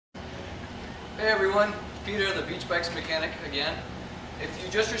Hey everyone, Peter, the Beach Bikes mechanic again. If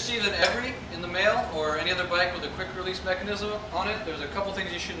you just received an Evry in the mail or any other bike with a quick release mechanism on it, there's a couple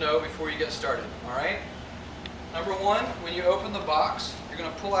things you should know before you get started, alright? Number one, when you open the box, you're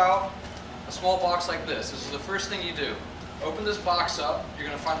going to pull out a small box like this. This is the first thing you do. Open this box up, you're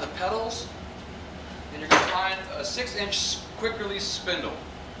going to find the pedals, and you're going to find a 6-inch quick release spindle.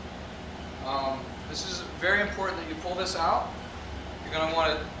 This is very important that you pull this out. You're going to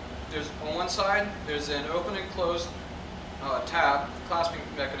want to, on one side, there's an open and closed tab, clasping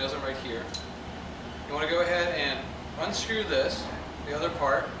mechanism right here. You want to go ahead and unscrew this, the other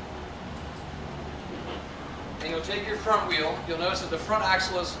part, and you'll take your front wheel. You'll notice that the front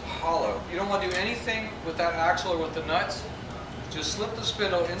axle is hollow. You don't want to do anything with that axle or with the nuts. Just slip the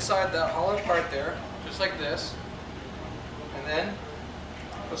spindle inside that hollow part there, just like this, and then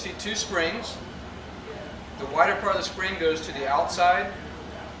you'll see two springs. The wider part of the spring goes to the outside.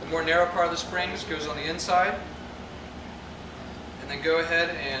 The more narrow part of the springs goes on the inside. And then go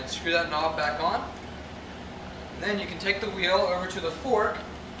ahead and screw that knob back on. And then you can take the wheel over to the fork.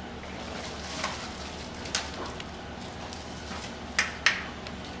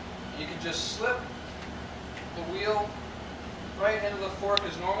 You can just slip the wheel right into the fork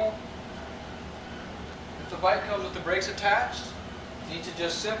as normal. If the bike comes with the brakes attached, you need to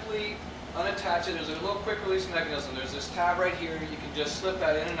just simply unattach it. There's a little quick release mechanism. There's this tab right here. You can just slip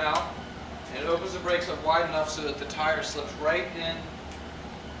that in and out, and it opens the brakes up wide enough so that the tire slips right in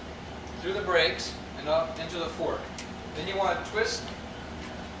through the brakes and up into the fork. Then you want to twist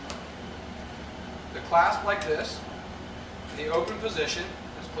the clasp like this in the open position.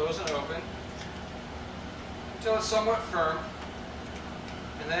 It's closed and open until it's somewhat firm,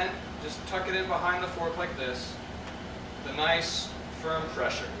 and then just tuck it in behind the fork like this with a nice firm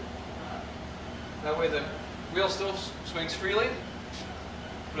pressure. That way the wheel still swings freely,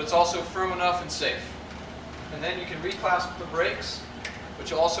 but it's also firm enough and safe. And then you can reclasp the brakes, but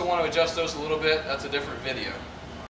you'll also want to adjust those a little bit. That's a different video.